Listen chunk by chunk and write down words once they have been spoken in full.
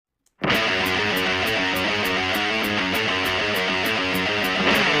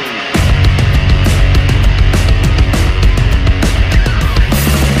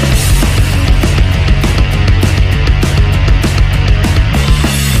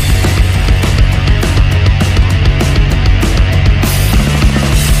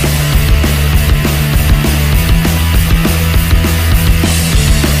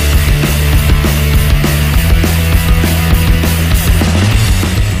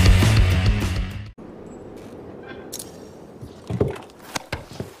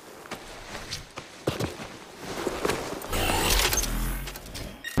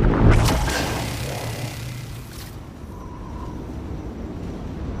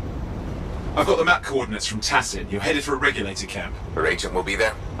I've got the map coordinates from Tassin. You're headed for a regulator camp. Her agent will be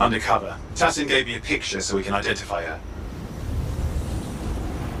there? Undercover. Tassin gave me a picture so we can identify her.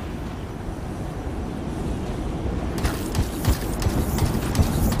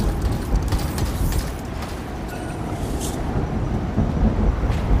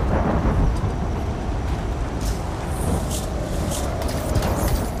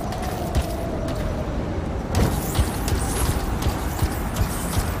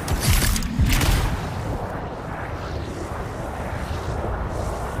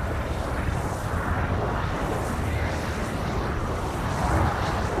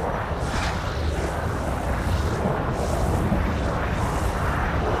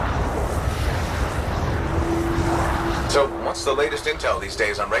 What's the latest intel these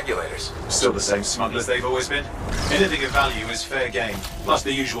days on regulators? Still the same smugglers they've always been. Anything of value is fair game, plus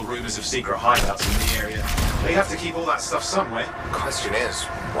the usual rumors of secret hideouts in the area. They have to keep all that stuff somewhere. Question is,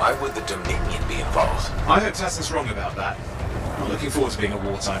 why would the Dominion be involved? I hope Tassin's wrong about that. I'm looking forward to being a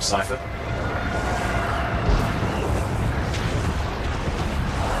wartime cipher.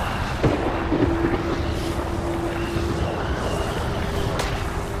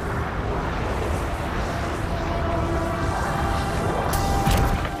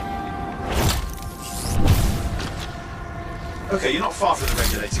 Okay, you're not far from the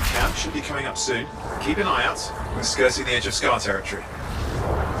regulated camp. Should be coming up soon. Keep an eye out. We're skirting the edge of Scar territory.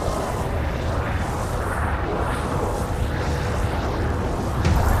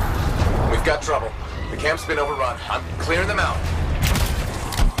 We've got trouble. The camp's been overrun. I'm clearing them out.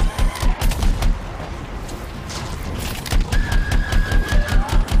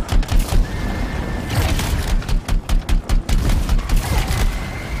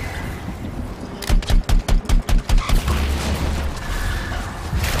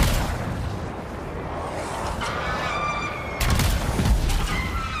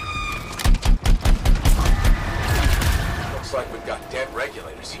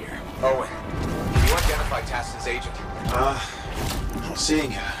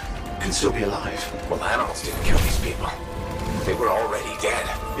 Seeing her could still be alive. Well, animals didn't kill these people. They were already dead.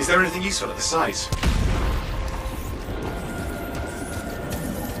 Is there anything useful at the site?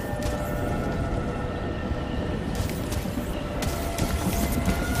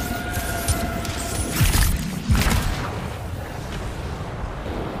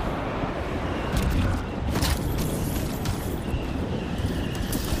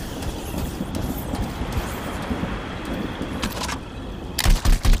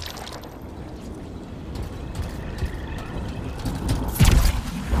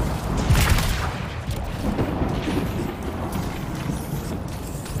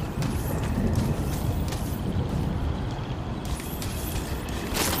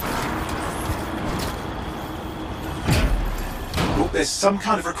 There's some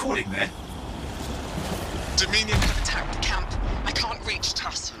kind of recording there. Dominion have attacked the camp. I can't reach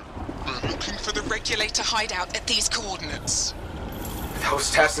Tass. I'm looking for the regulator hideout at these coordinates. That was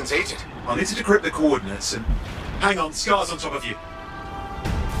Tassin's agent. I'll need to decrypt the coordinates and... Hang on, Scar's on top of you.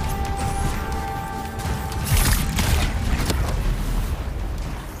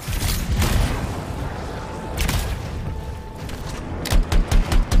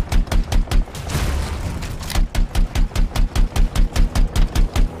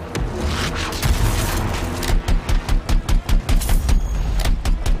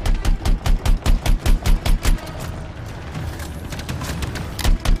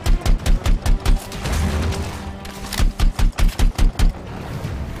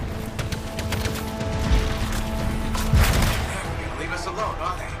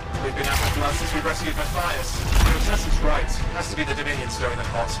 Since we rescued Matthias. Tess is right. Has to be the Dominion stirring the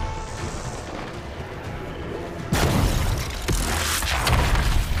pot.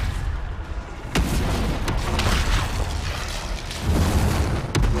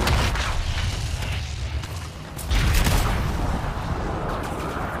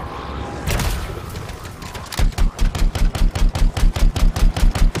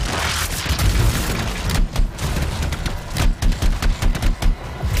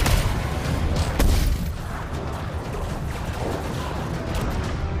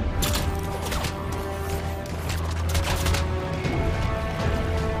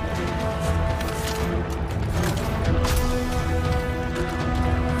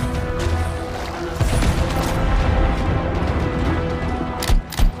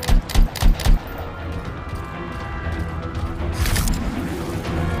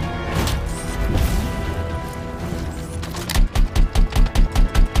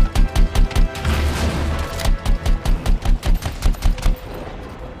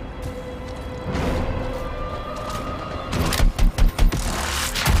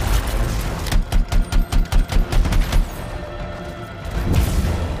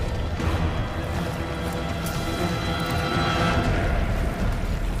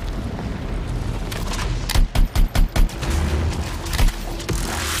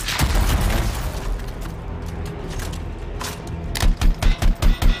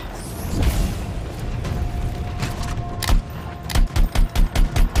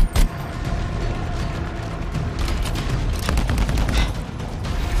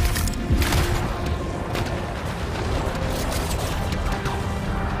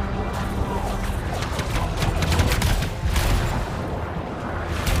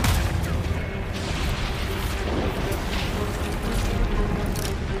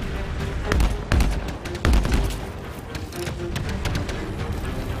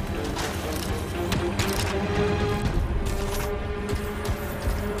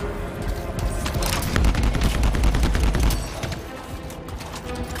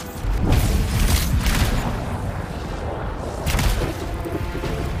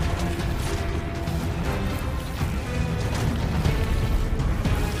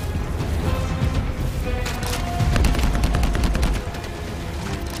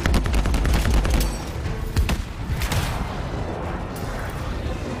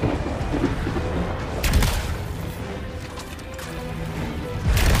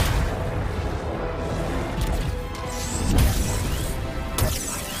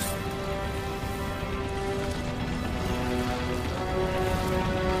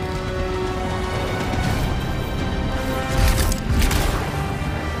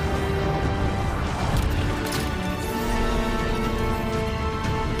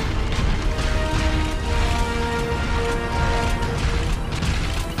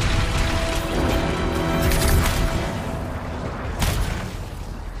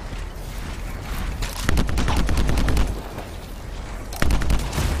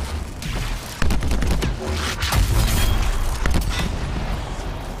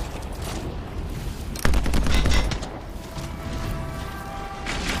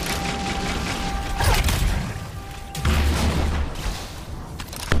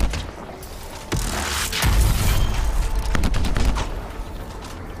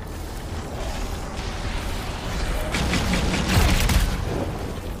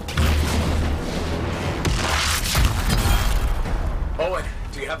 Owen,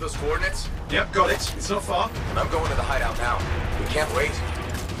 do you have those coordinates? Yep, got it. It's not far. I'm going to the hideout now. We can't wait.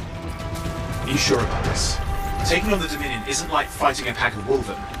 Are you sure about this? Taking on the Dominion isn't like fighting a pack of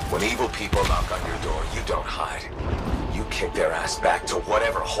wolven. When evil people knock on your door, you don't hide. You kick their ass back to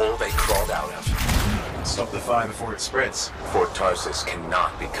whatever hole they crawled out of. Stop the fire before it spreads. Fort Tarsus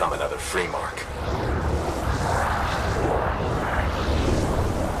cannot become another free mark.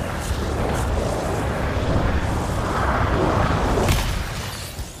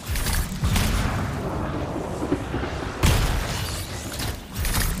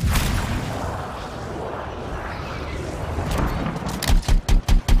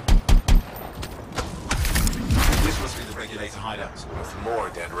 Hideout. With more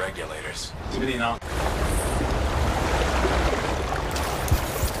dead regulators. Dominion arc.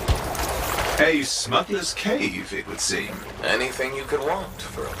 A smuggler's cave, it would seem. Anything you could want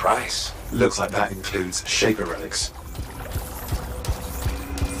for a price. Looks like that includes Shaper relics.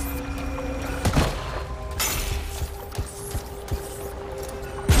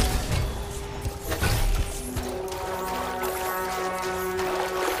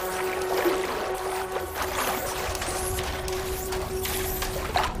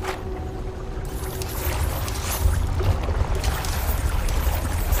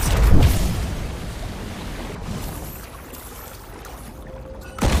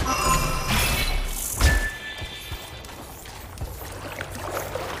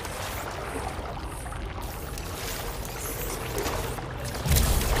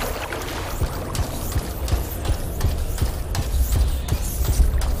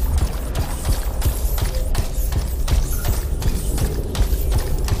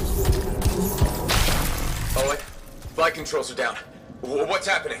 Flight controls are down. What's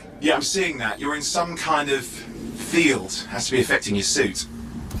happening? Yeah, I'm seeing that. You're in some kind of field. Has to be affecting your suit.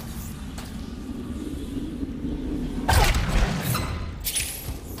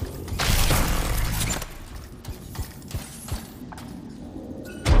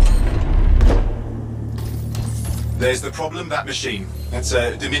 There's the problem, that machine. That's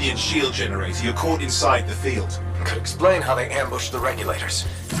a Dominion shield generator. You're caught inside the field. Could explain how they ambushed the regulators.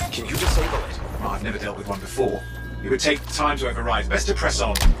 Can you disable it? Well, I've never dealt with one before. It would take time to override. Best to press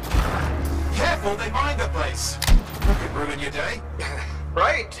on. Careful, they mine the place. That could ruin your day.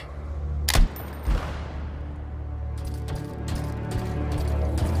 Right.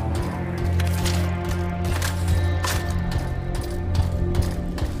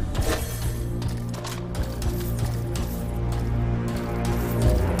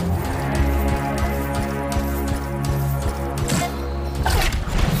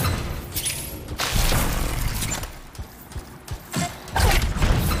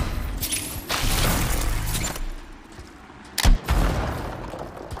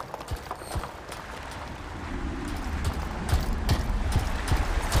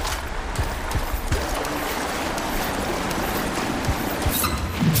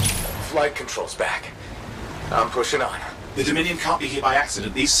 Flight controls back. I'm pushing on. The Dominion can't be here by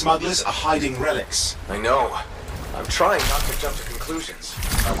accident. These smugglers are hiding relics. I know. I'm trying not to jump to conclusions.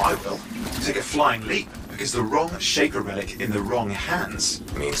 Oh, I will. Take a flying leap, because the wrong Shaper relic in the wrong hands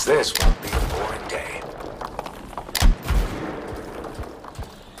means this won't be a boring day.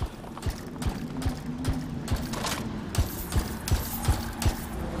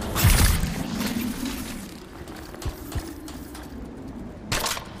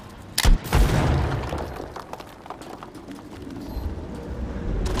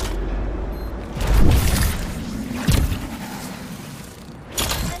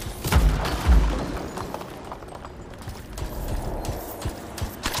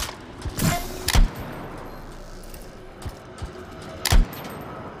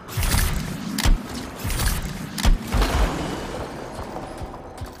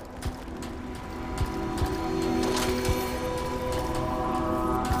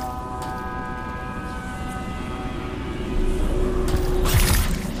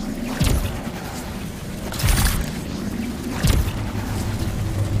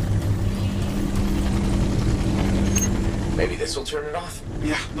 Maybe this will turn it off?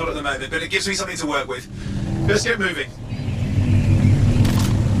 Yeah, not at the moment, but it gives me something to work with. Let's get moving.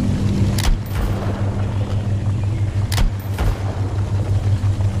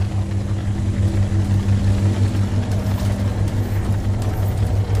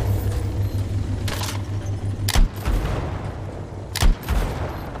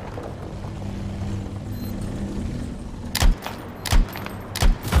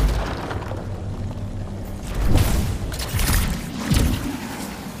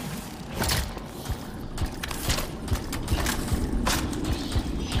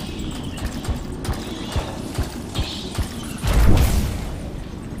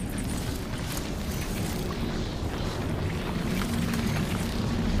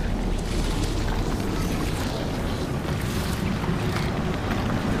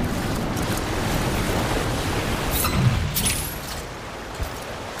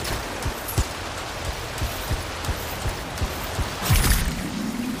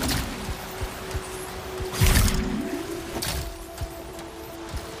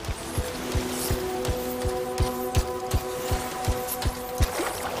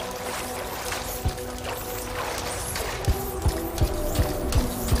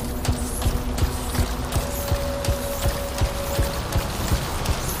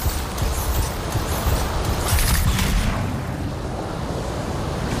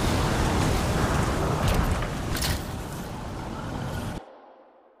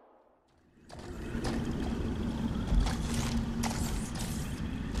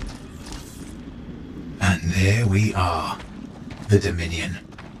 there we are. The Dominion.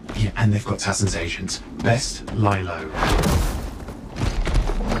 Yeah, and they've got Tassin's agent. Best lie low.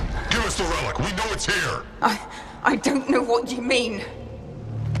 Give us the relic. We know it's here. I don't know what you mean. Then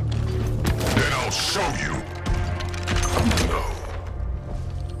I'll show you. No.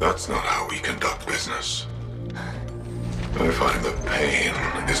 That's not how we conduct business. I find that pain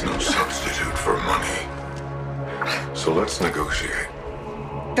is no substitute for money. So let's negotiate.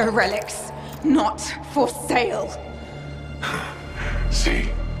 The relic's not for sale. See?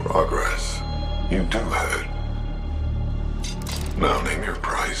 Progress. You do have it. Now name your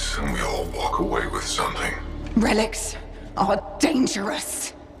price, and we all walk away with something. Relics are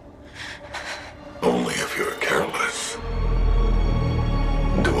dangerous. Only if you're careless.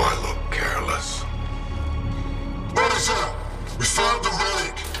 Do I look careless? Officer, we found the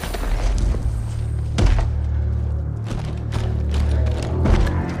relic.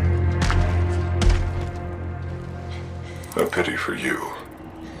 A pity for you.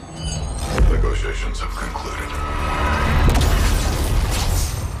 Negotiations have concluded.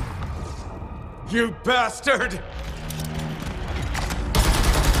 You bastard!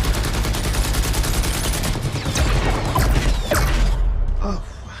 Oh,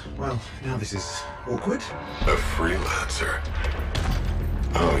 well, now this is awkward. A freelancer?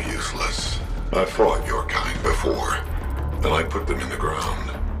 How useless. I fought your kind before, and I put them in the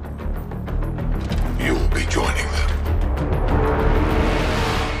ground. You'll be joining them.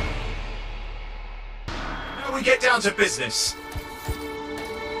 Now we get down to business.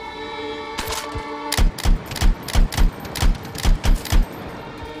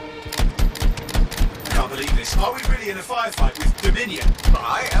 Can't believe this. Are we really in a firefight with Dominion?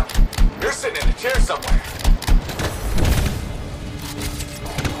 I am. You're sitting in a chair somewhere.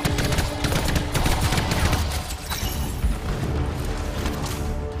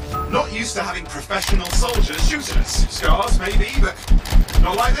 Not used to having professional soldiers shooting us. Scars, maybe, but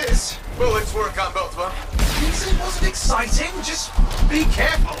not like this. Bullets work on both of them. It wasn't exciting. Just be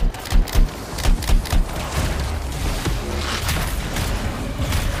careful.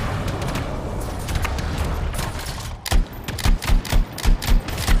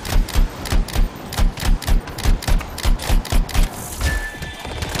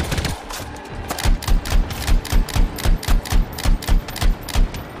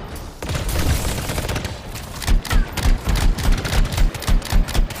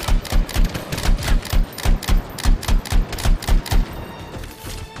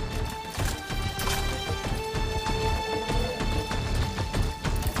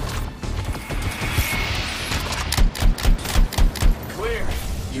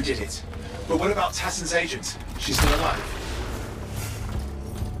 You did it. But what about Tassin's agent? She's still alive.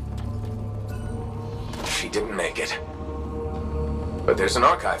 She didn't make it. But there's an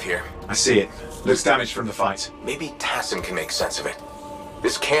archive here. I see it. Looks damaged from the fight. Maybe Tassin can make sense of it.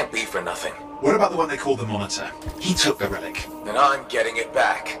 This can't be for nothing. What about the one they call the Monitor? He took the relic. And I'm getting it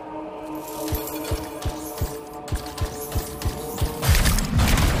back.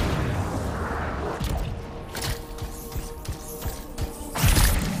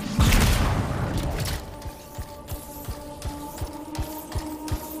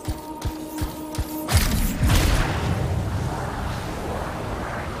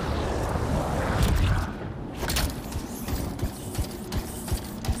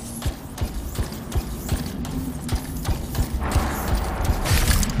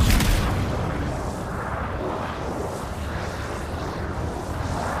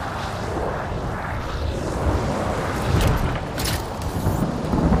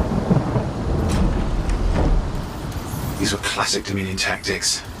 These were classic Dominion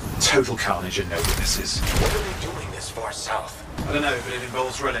tactics. Total carnage and no witnesses. What are they doing this far south? I don't know, but it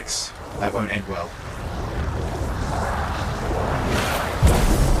involves relics. That won't end well.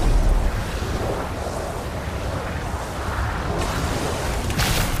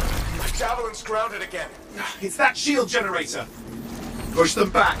 My javelin's grounded again. It's that shield generator. Push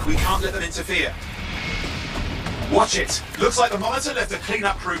them back. We can't let them interfere. Watch it. Looks like the Monitor left a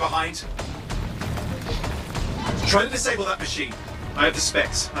cleanup crew behind. Try to disable that machine. I have the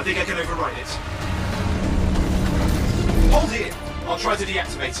specs. I think I can override it. Hold here. I'll try to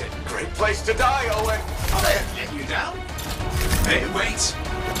deactivate it. Great place to die, Owen. I'll let you down. Hey, wait.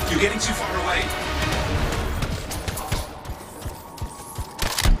 You're getting too far away.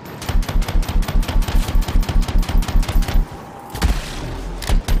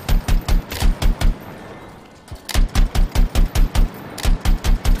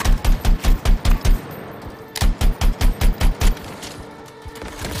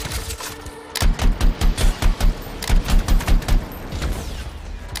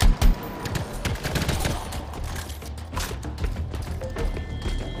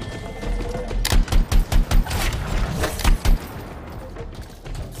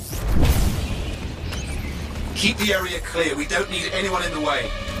 Keep the area clear. We don't need anyone in the way.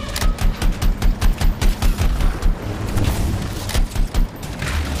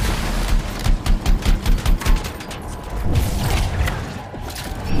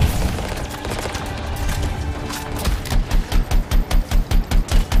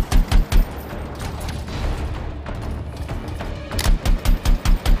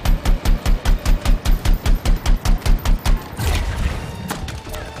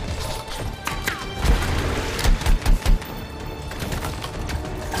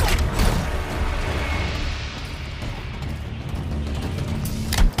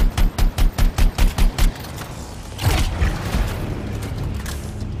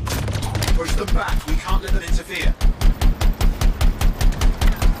 Push them back. We can't let them interfere.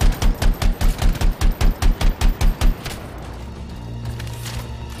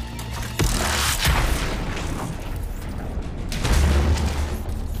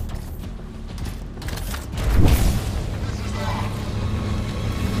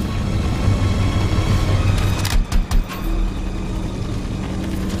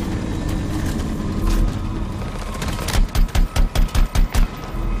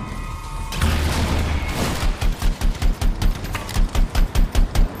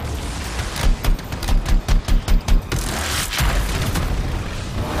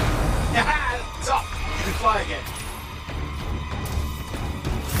 Fly again.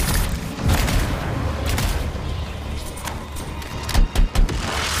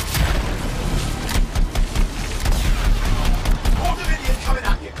 More Dominion coming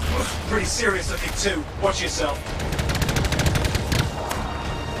at you. Pretty serious looking too. Watch yourself.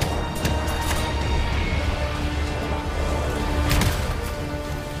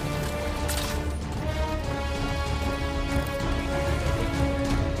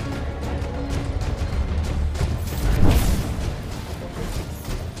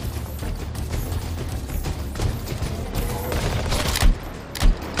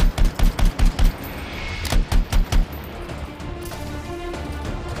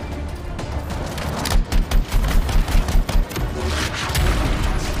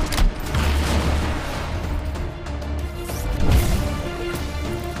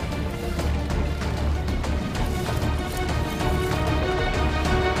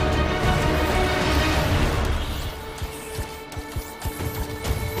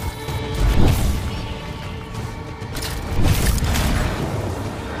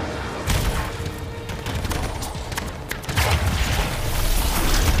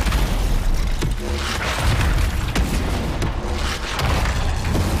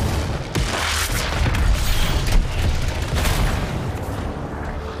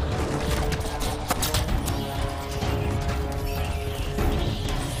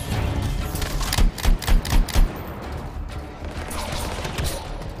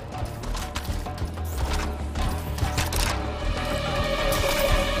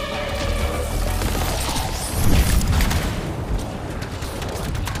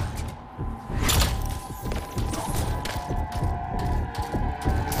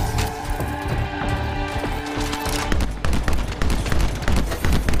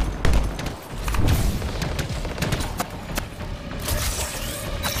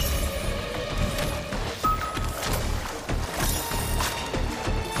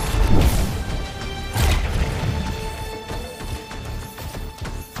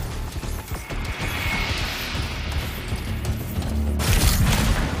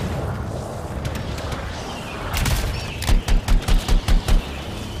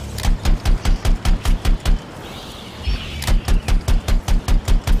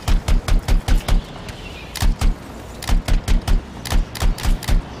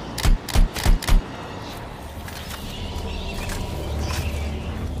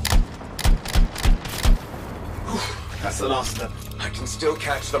 That's the last of them. I can still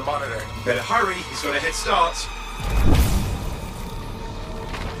catch the monitor. Better hurry, he's got a head start.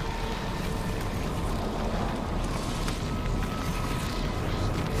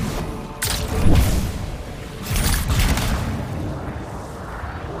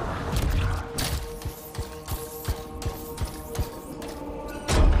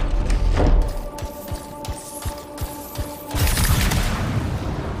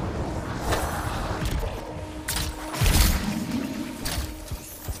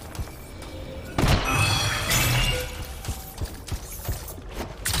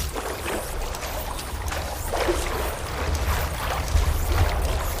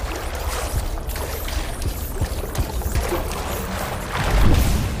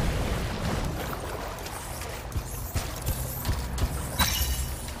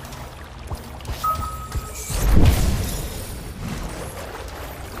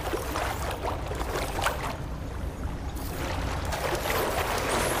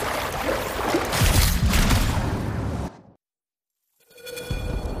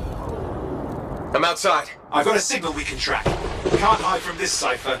 I'm outside. I've got a signal we can track. Can't hide from this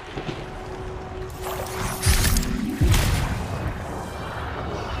cipher.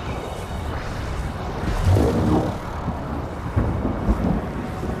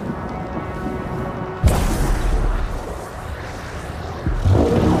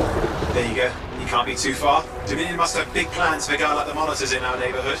 There you go. You can't be too far. Dominion must have big plans for a guy like the monitors in our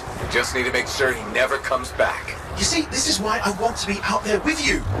neighborhood. Just need to make sure he never comes back. You see, this is why I want to be out there with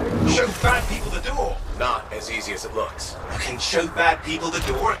you. Show bad people the door. Not as easy as it looks. Okay, show bad people the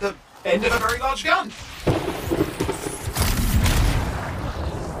door at the end of a very large gun.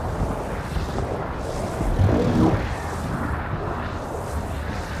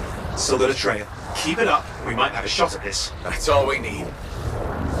 Still got a trail. Keep it up. We might have a shot at this. That's all we need.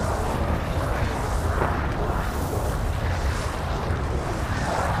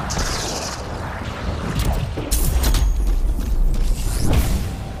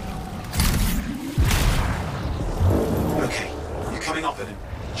 Okay, you're coming up at him.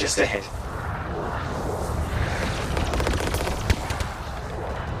 Just ahead.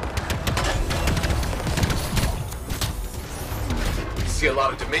 See a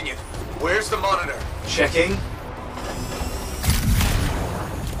lot of Dominion. Where's the monitor? Checking.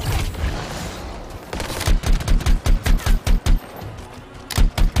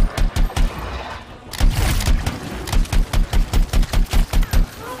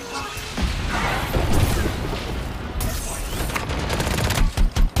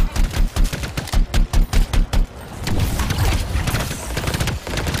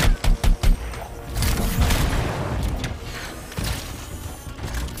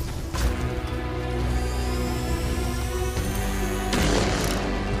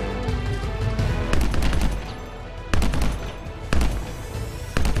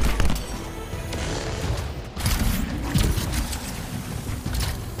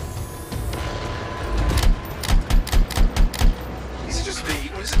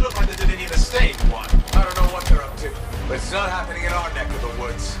 Does it look like the Dominion estate one? I don't know what they're up to, but it's not happening in our neck of the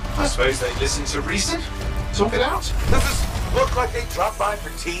woods. I suppose they listen to reason. Talk it out. Does this look like they dropped by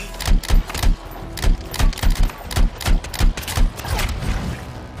for tea?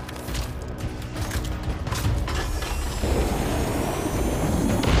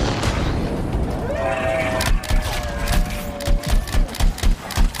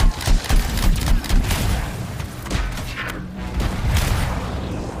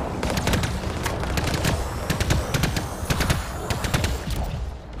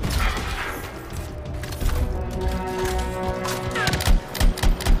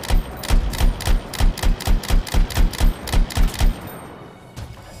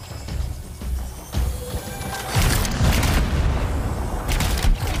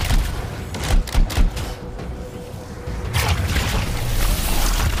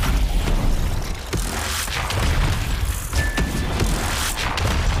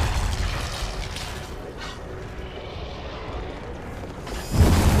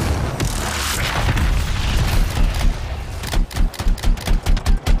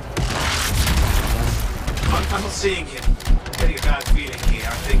 I'm not seeing him. I'm getting a bad feeling here,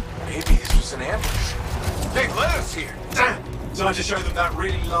 I think. Maybe this was an ambush. They let us here. Damn! Time to show them that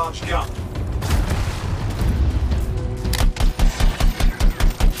really large gun.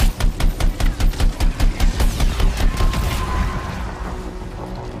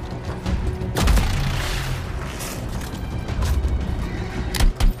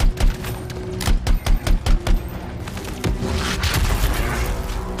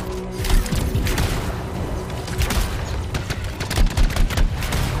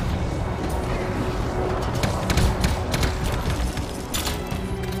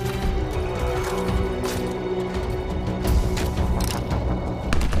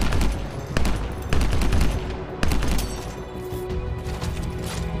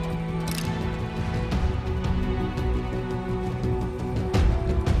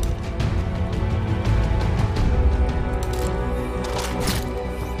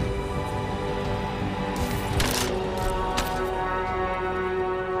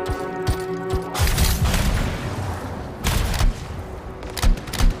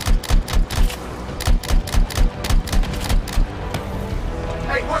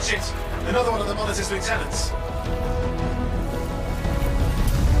 Hey, watch it! Another one of the monitor's lieutenants.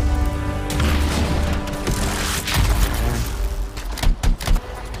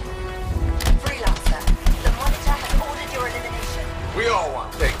 Freelancer, the monitor has ordered your elimination. We all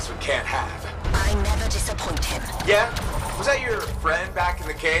want things we can't have. I never disappoint him. Yeah? Was that your friend back in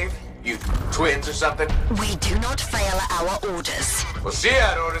the cave? You twins or something? We do not fail our orders. Well, she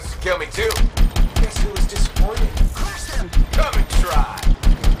had orders to kill me too. Guess who was disappointed? Crush them! Come and try.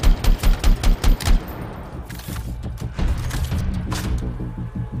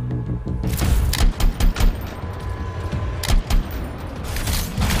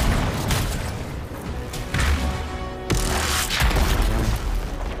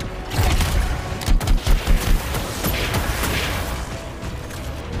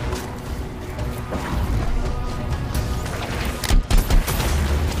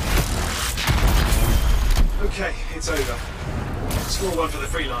 one for the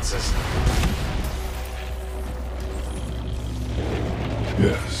freelancers.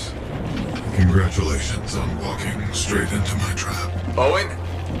 Yes. Congratulations on walking straight into my trap. Owen?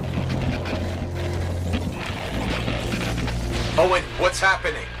 Owen, what's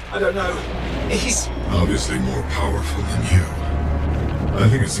happening? I don't know. He's... Obviously more powerful than you. I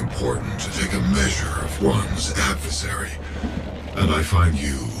think it's important to take a measure of one's adversary. And I find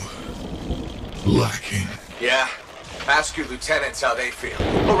you... lacking. Yeah? Ask your lieutenants how they feel.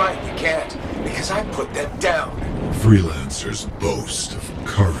 All right, you can't, because I put them down. Freelancers boast of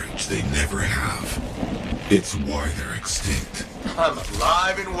courage they never have. It's why they're extinct. I'm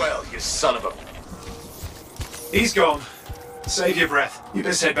alive and well, you son of a... He's gone. Save your breath. You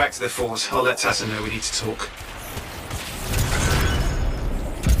best head back to the fort. I'll let Tassa know we need to talk.